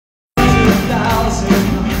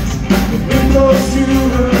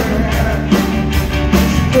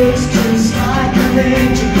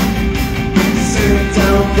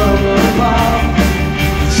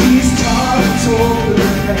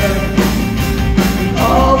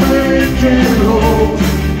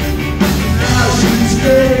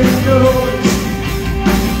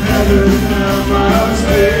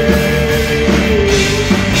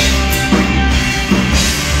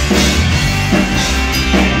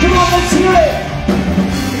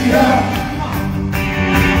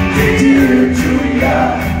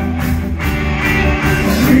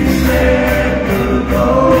never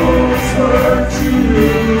knows what you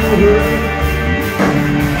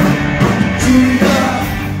Julia,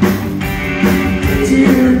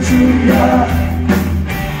 dear Julia,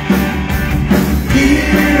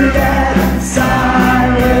 hear that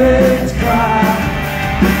silent cry.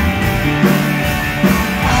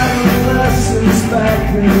 Adolescence back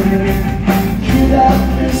then, hear that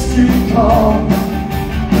mystery call.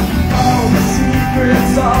 All the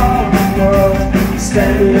secrets of the world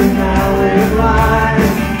standing now in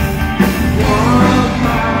line. One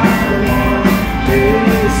by one, they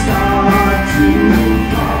start to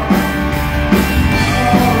fall.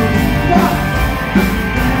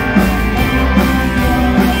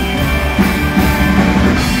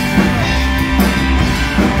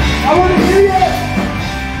 I want to hear you!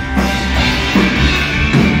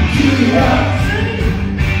 Julia,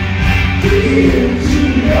 dear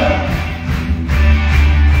Julia,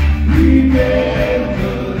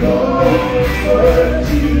 remember those words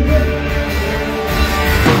you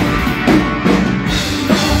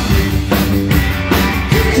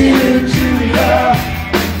dear Julia,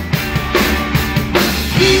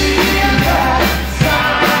 hear that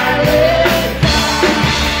silent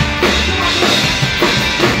cry.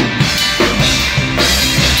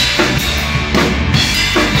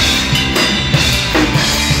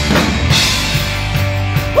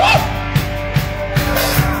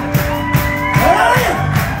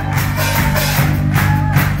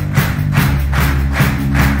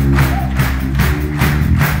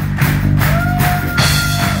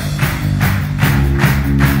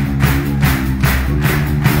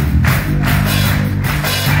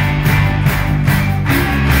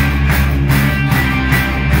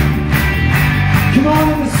 Come on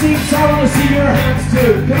in the seats, I want to see your hands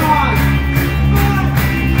too. Come on.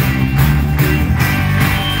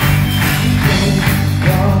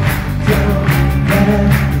 Don't walk down that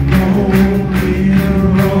lonely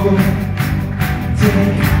road.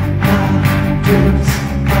 Take my words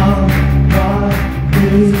on what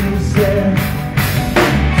is there.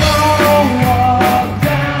 Don't walk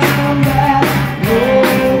down that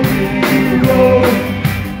lonely road.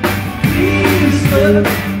 Please look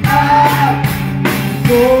out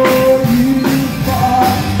for you far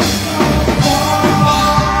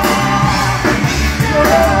apart.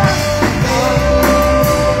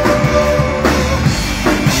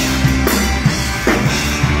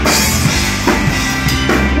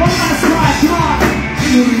 One last try, come on.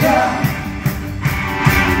 Julia,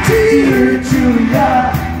 dear Julia,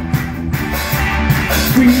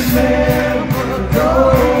 remember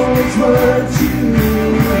those words you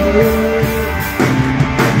heard.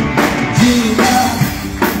 Julia,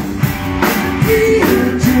 dear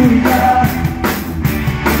Julia,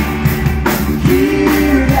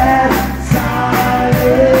 hear that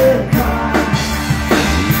silent cry.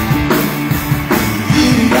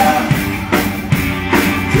 Julia,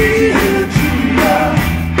 dear Julia,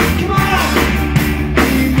 come on,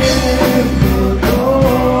 remember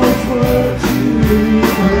those words you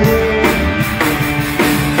heard.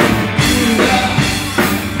 Julia,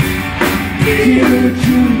 dear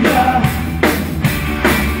Julia,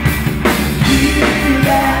 hear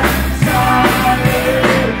that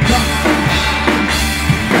silent cry.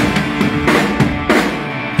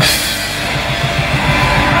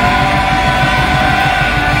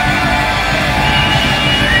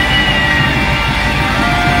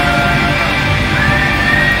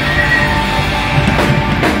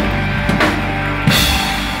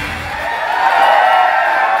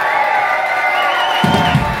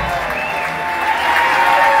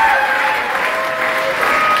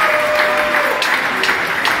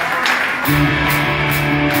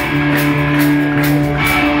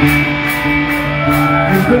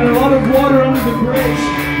 There's been a lot of water under the bridge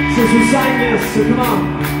since we sang this, so come on.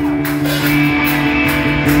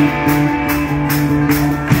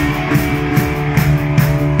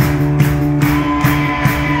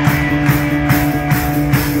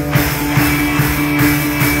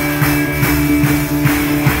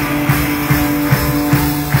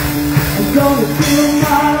 I'm gonna build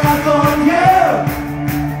my life on you.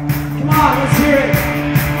 Come on, let's hear it.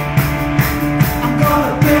 I'm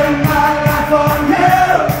gonna build my life on you.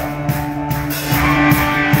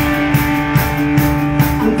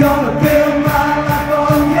 I'm gonna build my life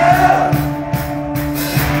on you.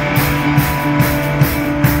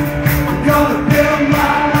 I'm gonna build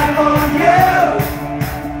my life on you.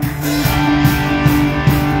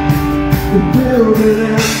 We're building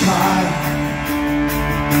an empire,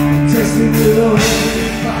 testing it over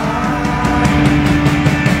fire.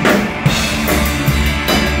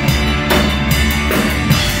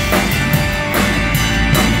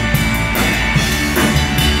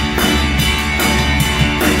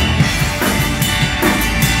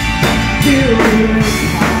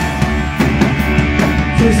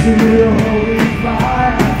 Just a little holy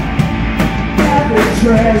fire, gather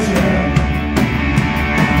treasure.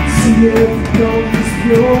 See if the gold is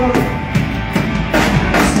pure.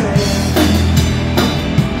 Stand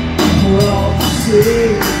for all to see.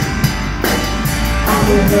 I'm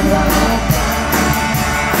with the light.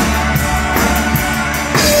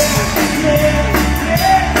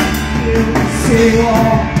 Sing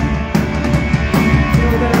all,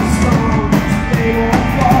 know them songs, they won't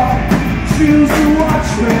fall. Choose the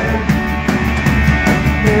watchman,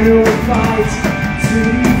 men who fight to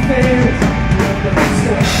be fair. Let them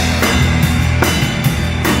step,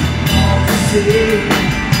 all to see.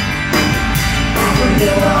 I'm a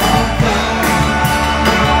hill of fire.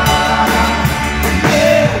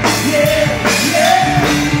 Yeah, yeah, yeah.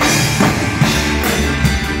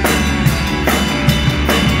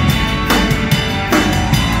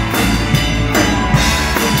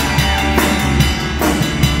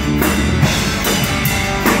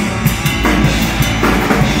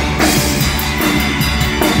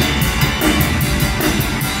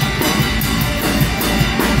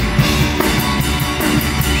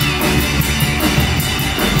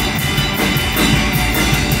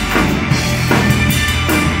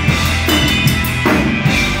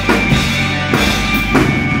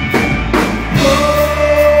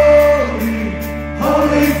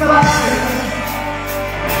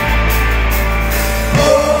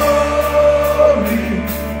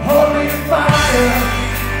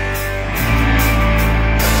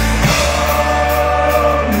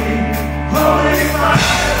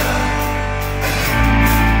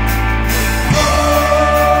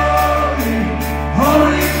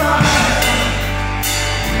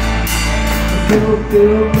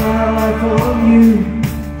 Build my life on you.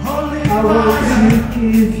 Holy I want to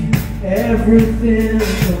give you everything.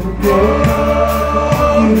 Gonna build my life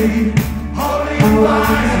on you. Holy I want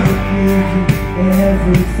to give you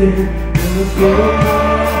everything. Gonna build my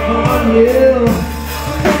life on you.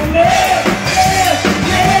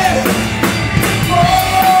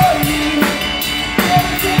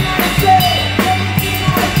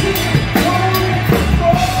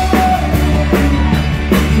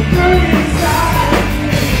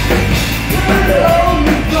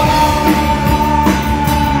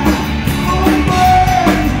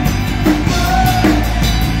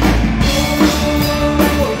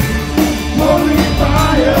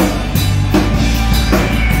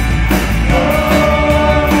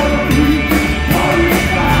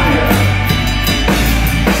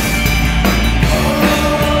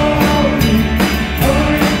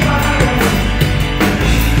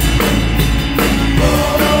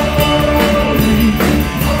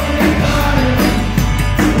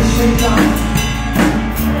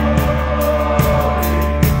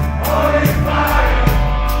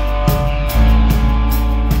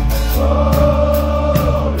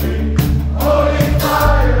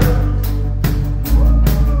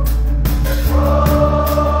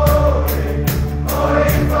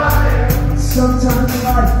 Sometimes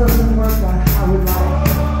life doesn't work like how we like.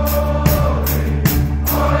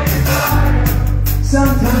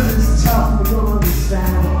 Sometimes it's tough, we don't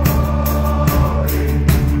understand.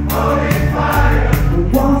 But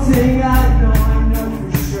one thing I know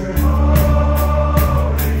for sure.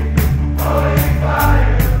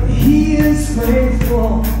 He is faithful.